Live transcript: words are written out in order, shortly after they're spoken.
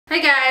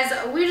Hey guys,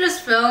 we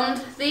just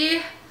filmed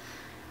the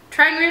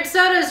Trying Weird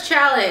Sodas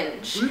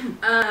challenge.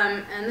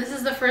 And this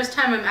is the first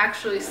time I'm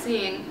actually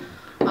seeing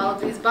all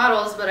of these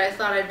bottles, but I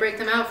thought I'd break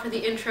them out for the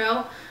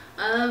intro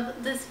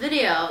of this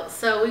video.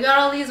 So we got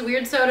all these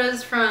weird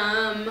sodas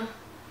from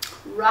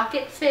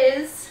Rocket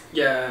Fizz.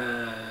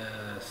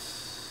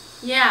 Yes.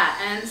 Yeah,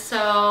 and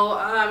so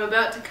I'm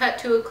about to cut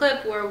to a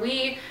clip where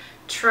we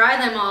try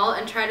them all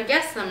and try to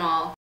guess them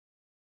all.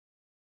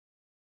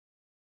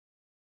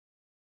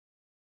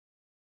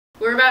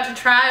 We're about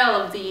to try all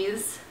of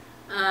these.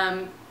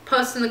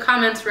 Post in the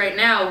comments right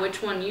now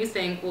which one you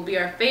think will be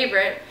our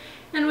favorite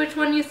and which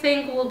one you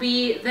think will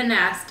be the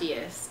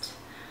nastiest.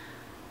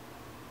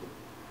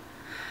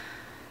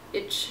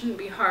 It shouldn't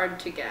be hard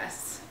to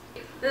guess.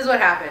 This is what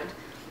happened.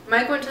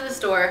 Mike went to the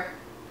store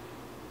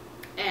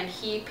and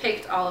he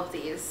picked all of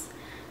these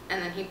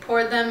and then he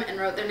poured them and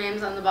wrote their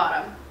names on the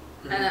bottom.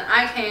 And then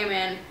I came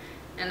in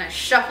and I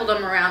shuffled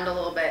them around a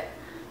little bit.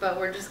 But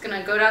we're just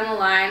gonna go down the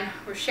line.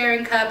 We're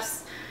sharing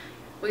cups.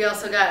 We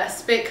also got a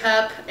spit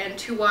cup and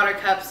 2 water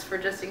cups for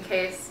just in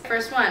case.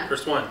 First one.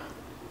 First one.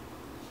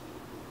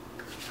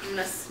 I'm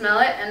gonna smell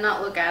it and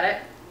not look at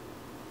it.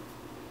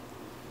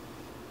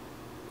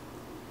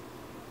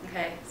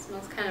 Okay, it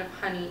smells kind of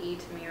honey-y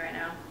to me right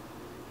now.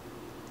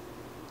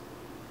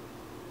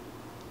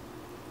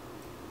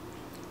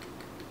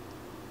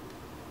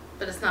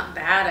 But it's not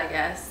bad, I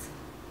guess.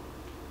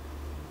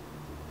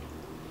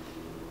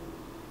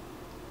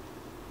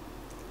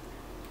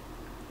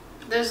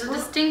 There's a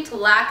distinct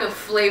lack of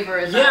flavor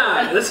in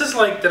that one. This is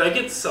like, did I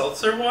get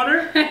seltzer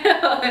water?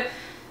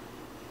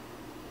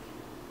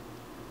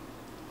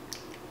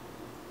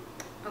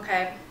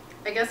 Okay,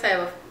 I guess I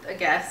have a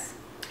guess.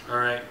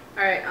 Alright.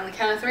 Alright, on the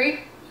count of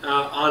 3?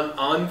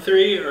 On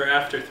 3 or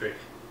after 3?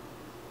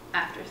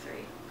 After 3.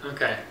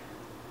 Okay.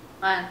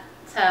 1,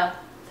 2,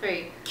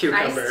 3.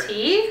 Cucumber. Iced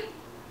tea?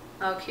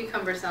 Oh,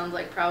 cucumber sounds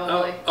like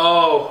probably.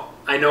 Oh,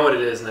 I know what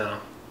it is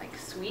now. Like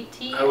sweet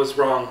tea? I was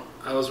wrong.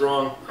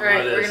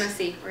 Alright, we're gonna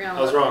see. We're gonna look.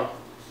 I was wrong.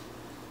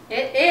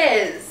 It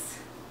is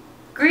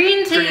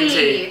green tea. Green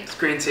tea. It's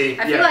green tea.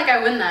 I feel like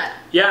I win that.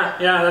 Yeah,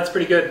 that's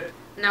pretty good.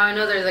 Now I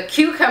know there's a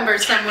cucumber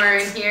somewhere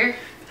in here.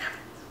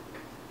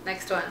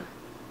 Next one.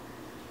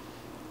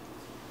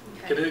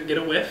 Okay. Get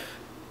a whiff.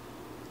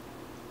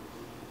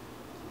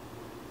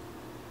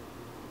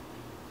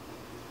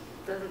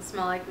 Doesn't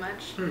smell like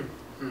much.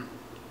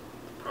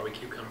 Probably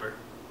cucumber.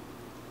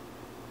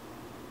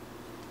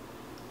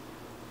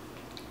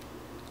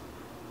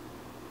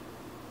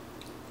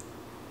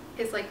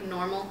 It's like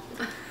normal.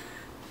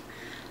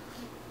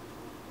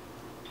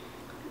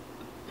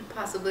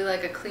 Possibly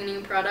like a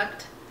cleaning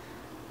product.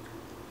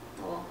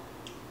 A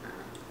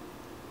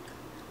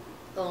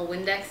little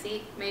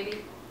Windexy,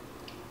 maybe.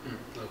 A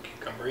little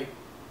cucumbery.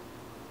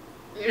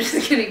 You're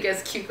just gonna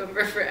guess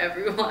cucumber for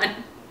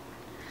everyone.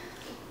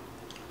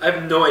 I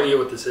have no idea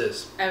what this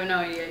is. I have no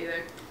idea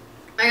either.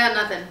 I got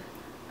nothing.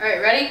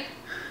 Alright, ready?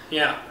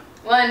 Yeah.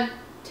 1,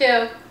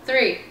 2,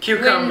 3.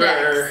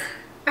 Cucumber.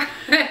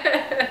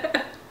 Windex.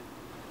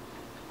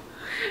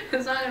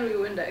 It's not gonna be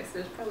Windex.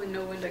 There's probably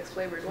no Windex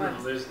flavored ones.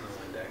 No, there's no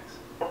Windex.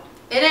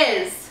 It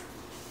is.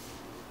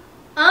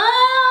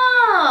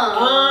 Oh!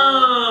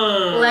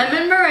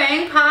 Lemon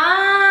meringue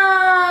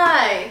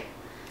pie!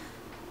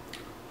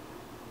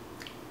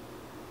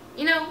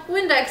 You know,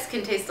 Windex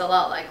can taste a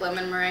lot like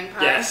lemon meringue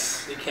pie.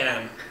 Yes, it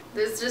can.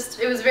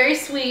 It was very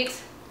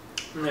sweet.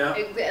 Yeah.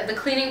 The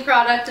cleaning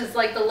product is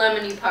like the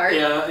lemony part.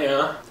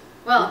 Yeah.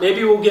 Well,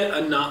 maybe we'll get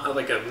a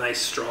nice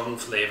strong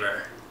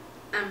flavor.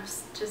 I'm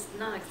just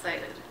not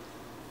excited.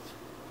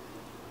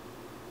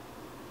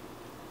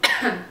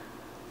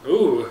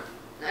 Ooh.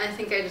 I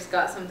think I just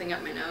got something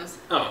up my nose.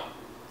 Oh.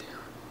 Damn.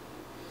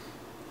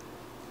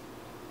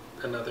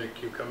 Another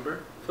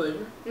cucumber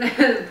flavor?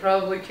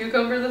 Probably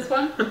cucumber, this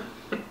one?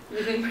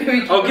 You think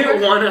maybe cucumber? I'll get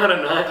 1 out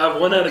of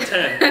 9, 1 out of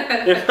 10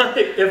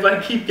 if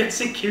I keep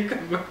guessing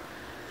cucumber.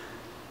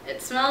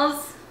 It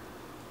smells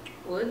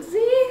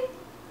woodsy?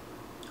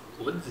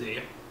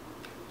 Woodsy?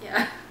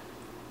 Yeah.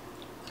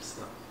 It's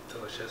not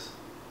delicious.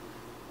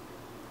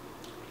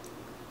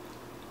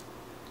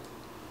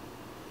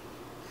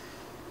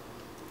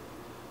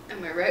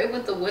 Am I right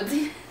with the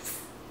woodsiness?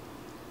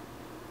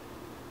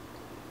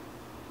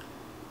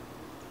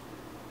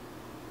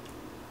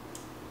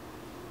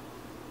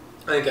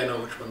 I think I know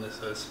which one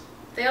this is.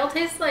 They all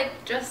taste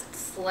like just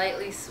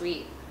slightly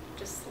sweet.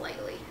 Just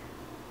slightly.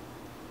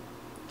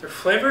 Their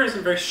flavor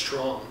isn't very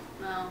strong.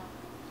 No.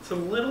 It's a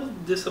little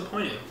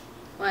disappointing.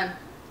 1,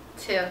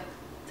 2,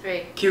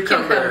 3.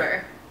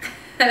 Cucumber.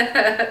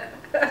 Cucumber.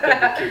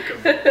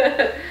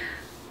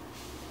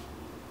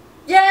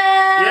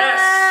 Yeah!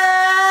 Yes!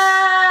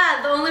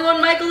 The only one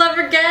Mike will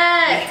ever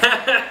get!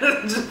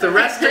 The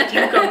rest are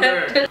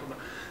cucumber.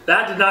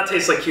 That did not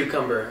taste like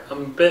cucumber.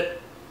 I'm a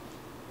bit...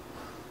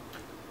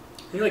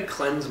 I think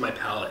cleanse my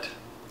palate.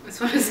 This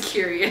one is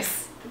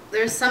curious.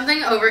 There's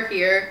something over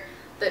here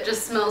that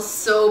just smells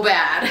so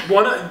bad.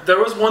 There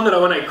was one that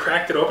when I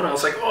cracked it open, I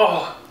was like,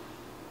 oh.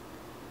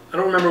 I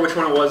don't remember which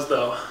one it was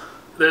though.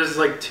 There's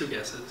like 2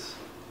 guesses.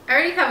 I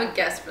already have a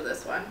guess for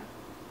this one.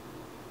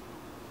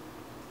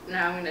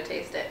 Now I'm gonna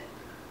taste it.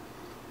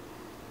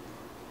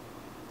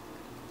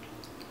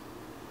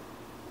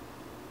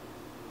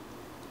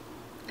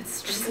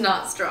 It's just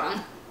not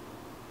strong.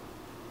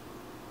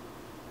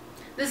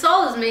 This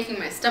all is making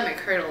my stomach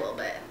hurt a little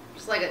bit.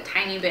 Just like a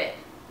tiny bit.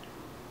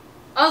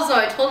 Also,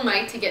 I told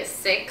Mike to get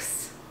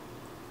 6.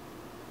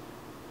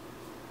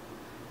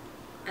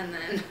 And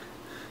then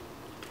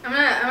I'm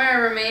gonna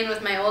remain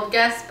with my old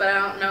guess, but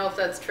I don't know if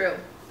that's true.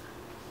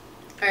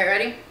 Alright,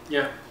 ready?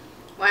 Yeah.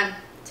 1,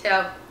 2,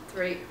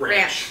 3.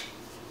 Ranch.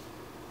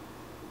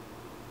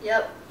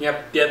 Yep.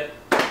 Yep.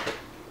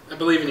 I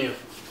believe in you.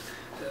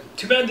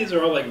 Too bad these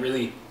are all like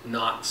really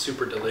not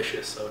super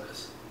delicious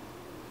sodas.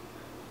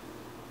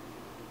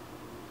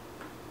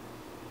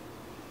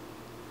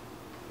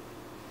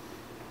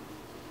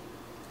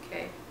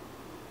 Okay.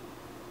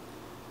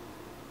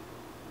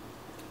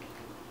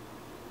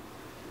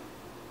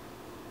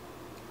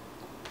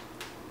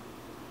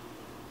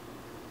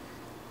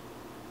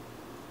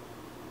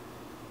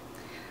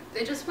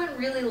 They just went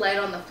really light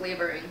on the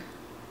flavoring.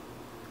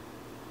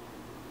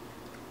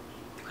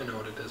 I know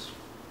what it is.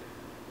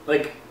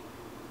 Like,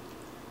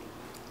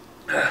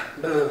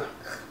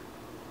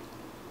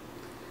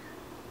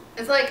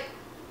 it's like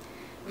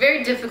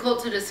very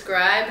difficult to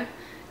describe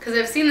because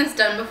I've seen this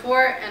done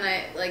before and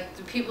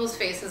the people's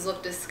faces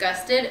look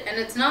disgusted, and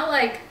it's not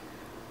like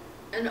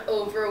an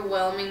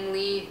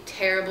overwhelmingly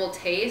terrible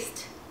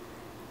taste.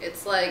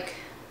 It's like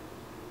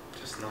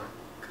just not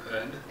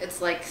good.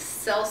 It's like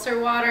seltzer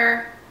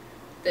water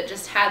that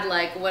just had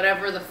like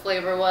whatever the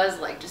flavor was,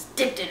 like just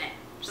dipped in it.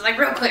 Just like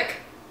real quick.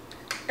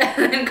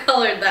 And then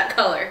colored that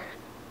color.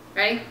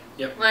 Ready?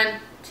 Yep. 1,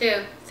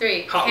 2,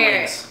 3. Hot Carrot.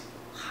 wings.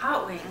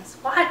 Hot wings?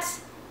 What?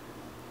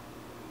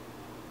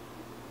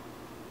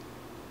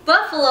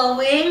 Buffalo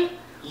wing?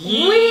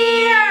 Yeah.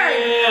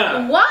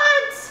 Weird!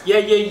 What?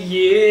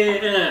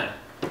 Yeah.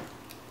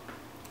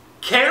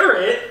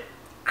 Carrot?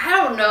 I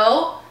don't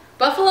know.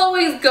 Buffalo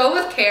wings go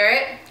with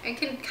carrot. I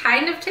can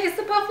kind of taste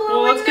the buffalo wing.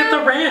 Well, let's get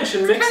the ranch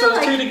and mix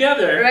those two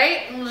together.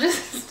 Right? We'll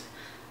just...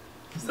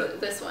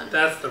 this one.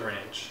 That's the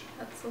ranch.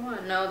 That's the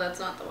one. No, that's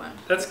not the one.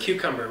 That's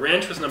cucumber.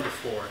 Ranch was number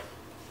 4.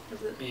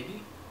 Is it?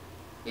 Maybe?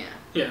 Yeah.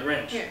 Yeah,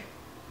 ranch. Here.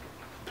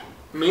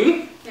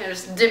 Me? Yeah,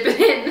 just dip it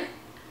in.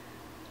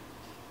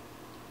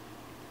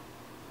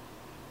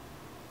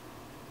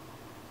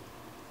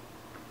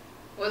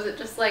 Was it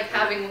just like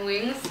having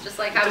wings? Just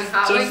like having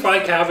hot wings? Just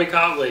like having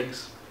hot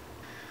wings.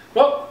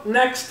 Well,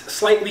 next,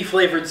 slightly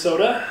flavored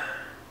soda.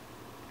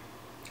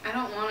 I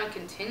don't want to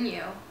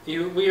continue.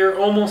 We are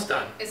almost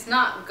done. It's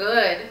not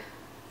good.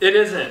 It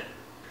isn't.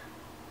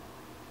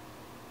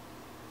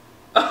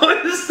 Oh,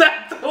 is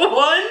that the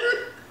one?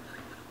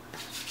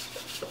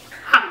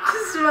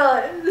 Just smell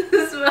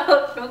it. Smell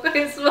it real quick.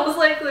 It smells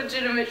like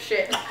legitimate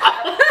shit.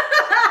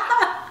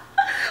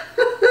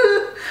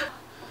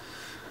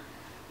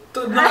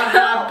 I'm not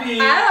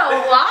happy. I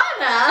don't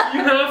wanna.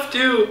 You have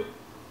to.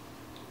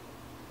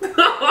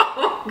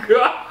 Oh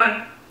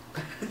God.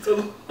 It's a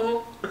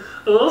little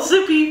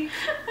sippy. I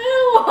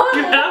don't wanna.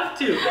 You have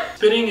to.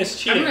 Spitting is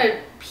cheating. I'm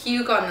gonna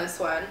puke on this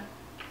one.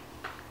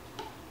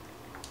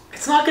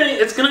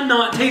 It's gonna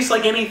not taste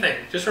like anything.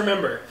 Just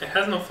remember, it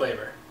has no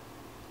flavor.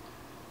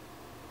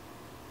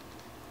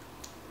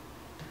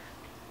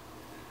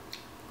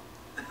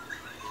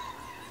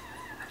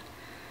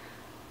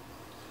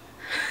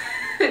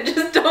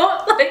 Just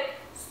don't like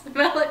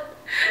smell it.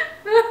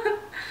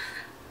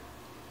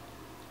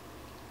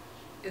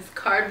 Is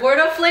cardboard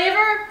a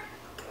flavor?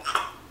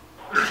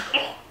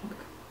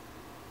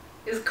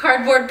 Is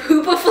cardboard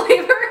poop a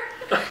flavor?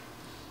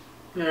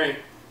 Alright.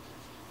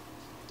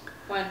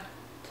 1,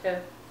 2,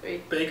 3.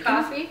 Bacon?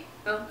 Coffee?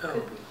 Oh, Oh.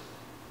 could be.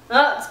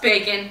 Oh, it's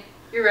bacon.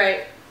 You're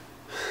right.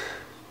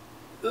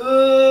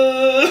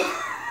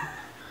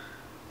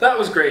 That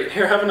was great.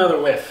 Here, have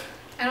another whiff.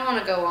 I don't want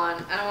to go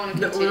on. I don't want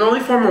to continue. There's only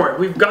 4 more.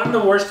 We've gotten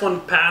the worst one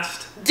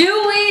past.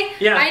 Do we?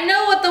 Yeah. I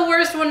know what the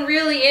worst one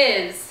really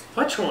is.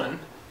 Which one?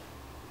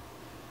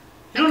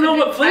 You don't know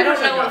what flavors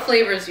I don't know got. what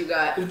flavors you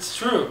got. It's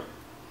true.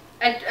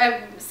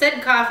 I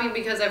said coffee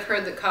because I've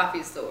heard that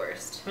coffee's the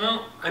worst.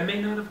 Well, I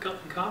may not have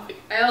gotten coffee.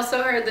 I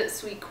also heard that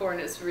sweet corn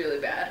is really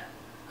bad.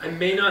 I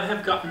may not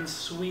have gotten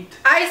sweet.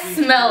 I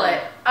sweet smell corn.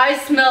 it. I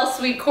smell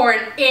sweet corn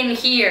in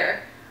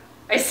here.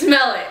 I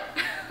smell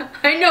it.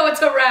 I know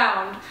it's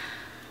around.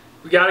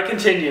 We gotta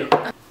continue.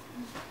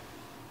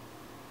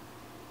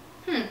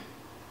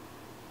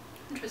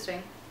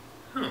 Interesting.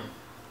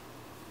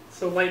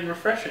 So light and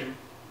refreshing.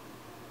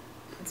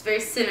 It's very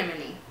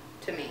cinnamony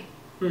to me.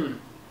 I'm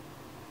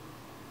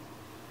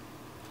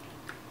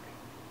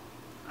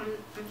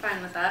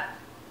fine with that.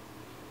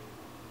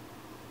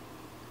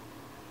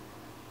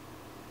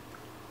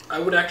 I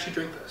would actually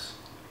drink this.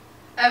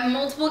 I have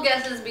multiple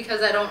guesses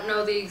because I don't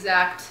know the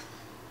exact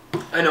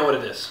I know what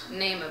it is.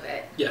 name of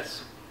it.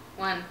 Yes.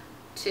 1,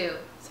 2,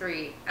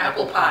 3.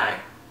 Apple pie.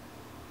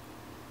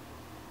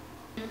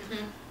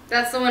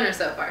 That's the winner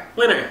so far.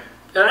 Winner.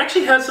 It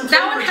actually has some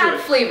flavor That one to had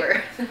it.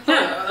 flavor.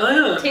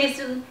 Yeah,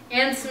 Tasted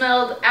and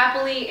smelled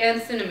appley and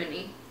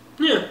cinnamony.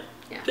 yeah.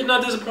 Yeah. Did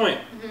not disappoint.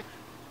 Mm-hmm.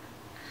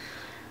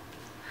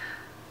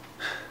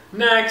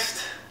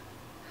 Next.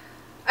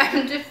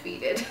 I'm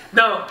defeated.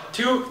 No,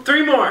 2,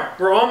 3 more.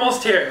 We're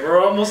almost here.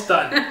 We're almost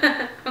done.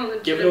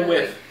 I'm Give it a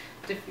whiff.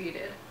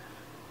 defeated.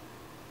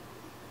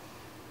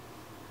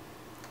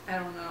 I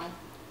don't know.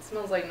 It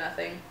smells like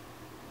nothing.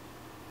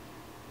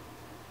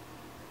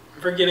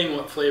 I'm forgetting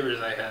what flavors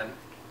I had.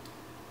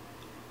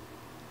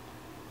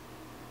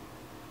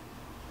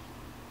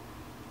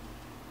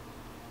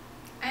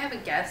 I have a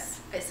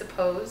guess, I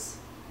suppose.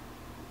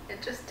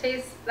 It just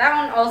tastes... That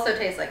one also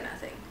tastes like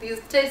nothing. These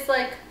taste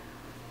like...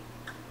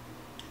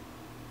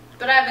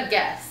 But I have a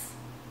guess.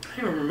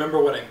 I don't even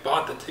remember what I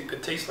bought that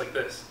could taste like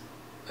this.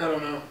 I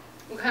don't know.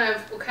 What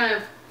kind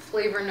of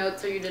flavor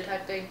notes are you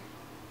detecting?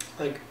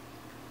 Like,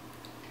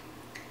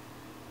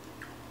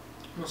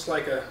 almost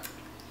like a...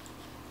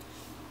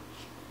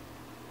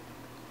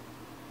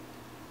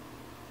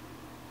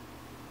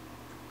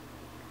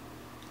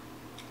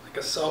 like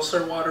a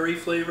seltzer watery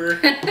flavor.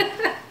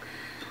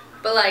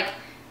 But like,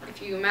 if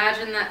you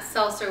imagine that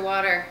seltzer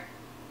water,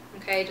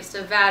 okay, just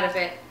a vat of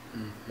it,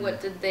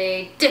 what did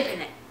they dip in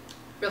it?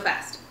 Real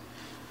fast.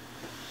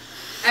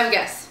 I have a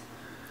guess.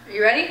 Are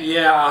you ready?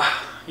 Yeah,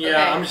 Okay.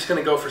 I'm just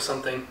gonna go for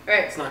something.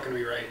 Right. It's not gonna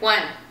be right.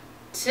 1,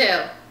 2,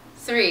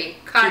 3.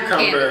 Cotton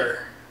Cucumber.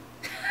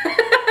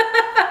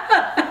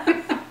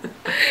 candy.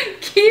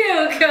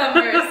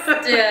 Cucumber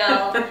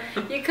still.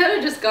 You could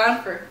have just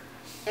gone for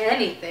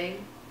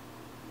anything.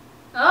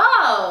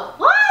 Oh,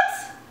 what?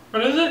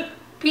 What is it?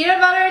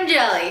 Peanut butter and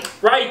jelly.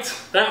 Right,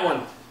 that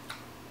one.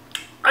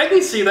 I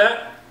can see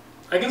that.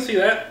 I can see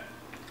that.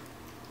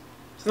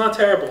 It's not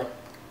terrible.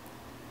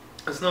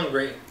 It's not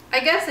great. I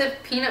guess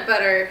if peanut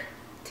butter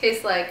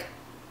tastes like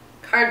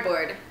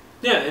cardboard.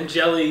 Yeah, and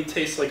jelly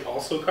tastes like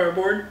also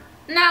cardboard.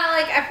 No,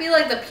 like I feel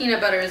like the peanut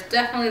butter is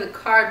definitely the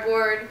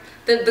cardboard,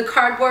 the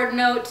cardboard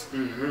note,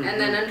 and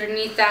then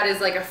underneath that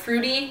is like a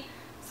fruity.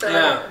 So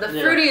Yeah, the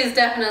yeah. fruity is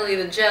definitely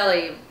the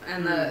jelly,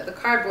 and the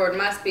cardboard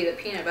must be the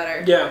peanut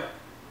butter. Yeah.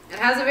 It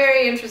has a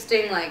very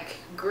interesting like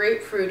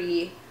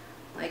grapefruity,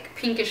 like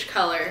pinkish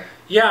color.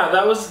 Yeah,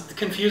 that was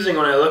confusing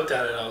when I looked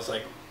at it. I was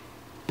like,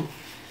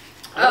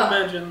 I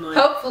imagine like...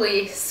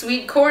 Hopefully,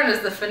 sweet corn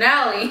is the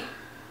finale.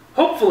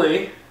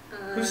 Hopefully.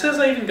 Who says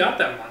I even got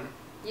that one?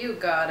 You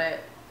got it.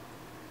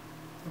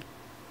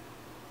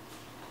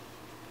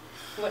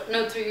 What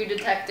notes are you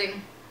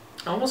detecting?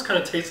 It almost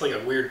kind of tastes like a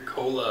weird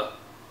cola.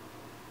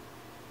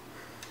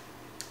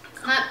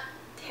 It's not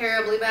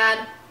terribly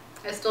bad.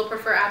 I still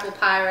prefer apple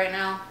pie right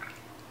now.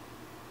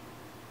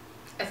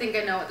 I think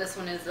I know what this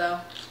one is though.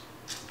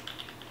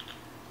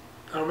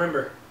 I don't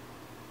remember.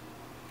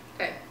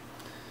 Okay.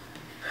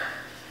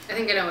 I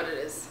think I know what it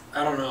is.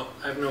 I don't know.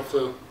 I have no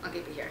clue. I'll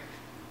keep it here.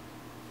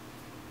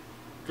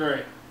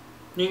 Alright.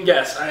 You can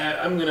guess.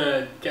 I'm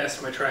gonna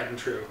guess my tried and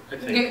true, I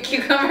think.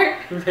 Cucumber?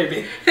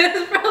 Maybe.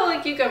 It's probably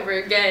cucumber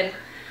again.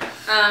 Do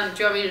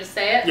you want me to just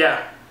say it?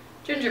 Yeah.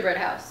 Gingerbread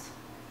house.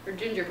 Or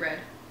gingerbread.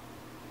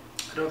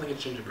 I don't think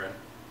it's gingerbread.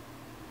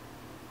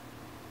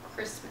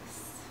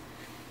 Christmas.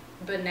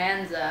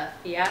 Bonanza.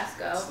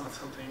 Fiasco. That's not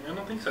something. I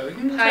don't think so. You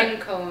can Pine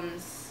check.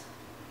 cones.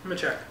 I'm gonna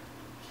check.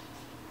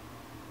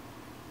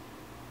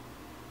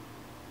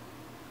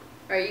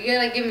 Alright, you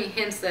gotta give me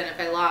hints then if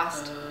I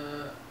lost.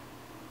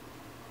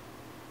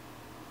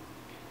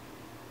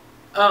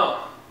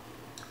 Oh.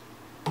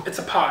 It's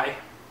a pie.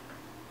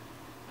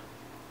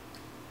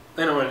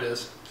 I know what it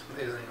is.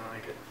 Somebody doesn't even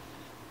like it.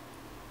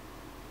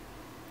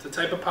 It's a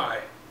type of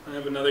pie. I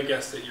have another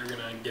guess that you're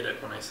gonna get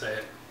it when I say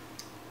it.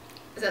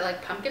 Is it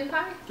like pumpkin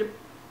pie? Yep.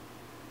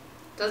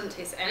 Doesn't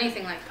taste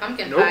anything like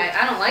pumpkin Nope. pie.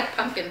 I don't like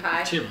pumpkin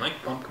pie. She didn't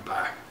like pumpkin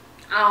pie.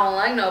 I don't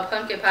like no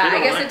pumpkin You pie. I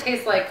don't guess like- it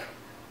tastes like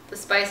the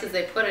spices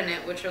they put in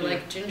it, which are Yeah.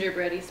 like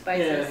gingerbready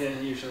spices. Yeah,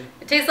 usually.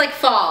 It tastes like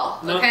fall,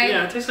 No, okay?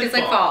 yeah, it tastes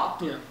like fall.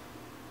 Yeah.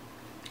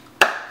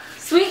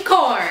 Sweet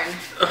corn.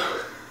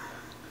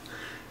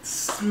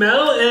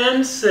 Smell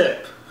and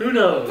sip. Who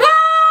knows?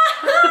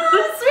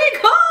 Ah!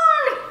 Sweet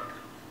corn!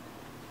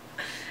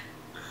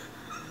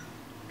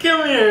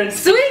 Come here and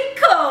Sweet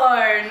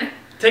corn!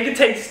 take a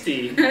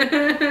tasty.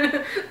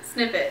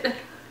 Sniff it.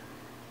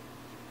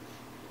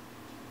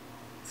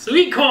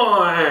 Sweet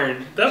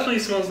corn. Definitely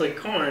smells like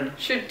corn.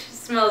 Should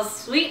smell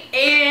sweet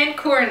and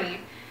corny.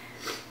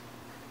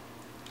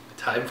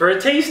 Time for a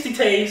tasty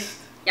taste.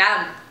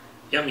 Yum.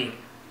 Yummy.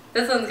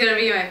 This one's gonna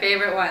be my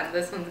favorite one.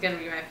 This one's gonna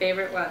be my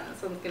favorite one.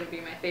 This one's gonna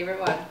be my favorite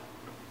one.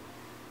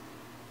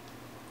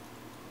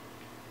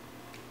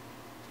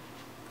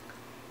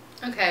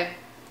 Okay.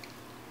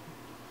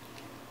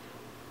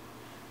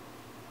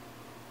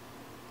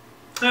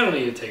 I don't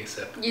need to take a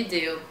sip. You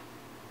do.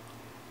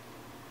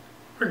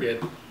 We're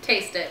good.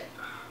 Taste it.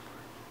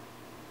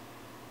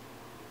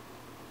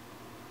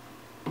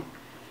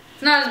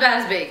 It's not as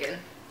bad as bacon.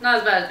 Not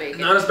as bad as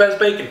bacon. Not as bad as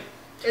bacon.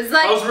 It's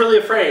like I was really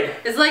afraid.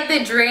 it's like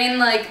they drain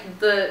like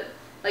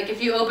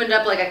if you opened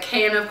up like a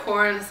can of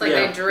corn, it's like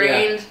Yeah, they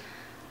drained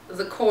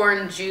the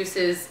corn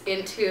juices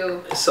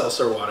into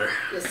Seltzer water.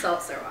 the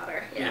seltzer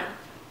water. Yeah.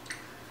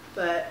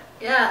 But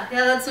yeah,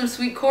 that's some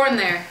sweet corn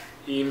there.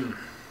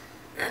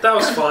 That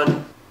was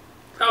fun.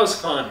 That was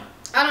fun.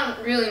 I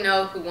don't really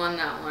know who won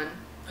that one.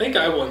 I think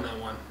I won that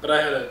one, but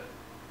I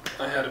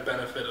had a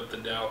benefit of the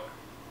doubt.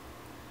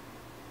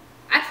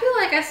 I feel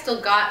like I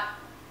still got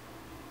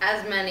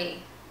as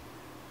many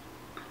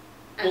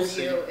as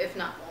you, if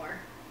not more.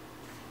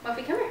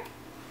 Wuffy, come here.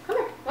 Come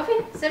here.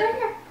 Wuffy, sit right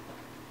here.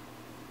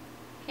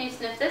 Can you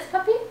sniff this,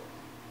 puppy?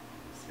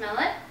 Smell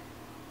it?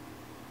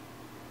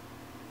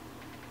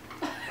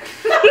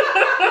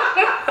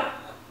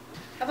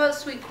 How about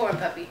sweet corn,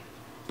 puppy?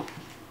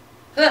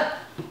 Ugh.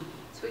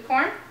 Sweet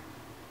corn?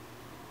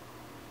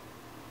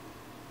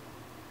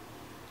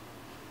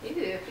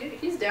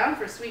 He's down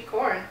for sweet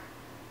corn.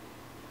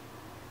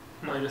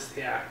 Minus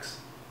the axe.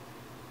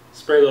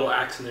 Spray a little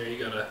axe in there,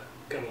 you got a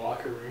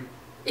locker room.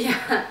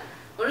 Yeah,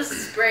 we'll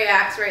just spray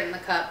axe right in the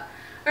cup.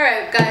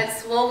 Alright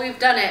guys, well we've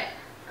done it.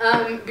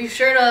 Be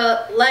sure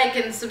to like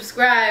and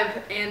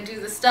subscribe and do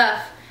the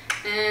stuff.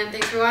 And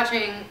thanks for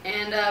watching,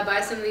 and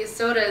buy some of these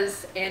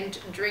sodas and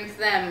drink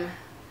them.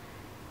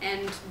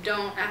 And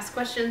don't ask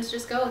questions,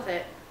 just go with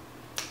it.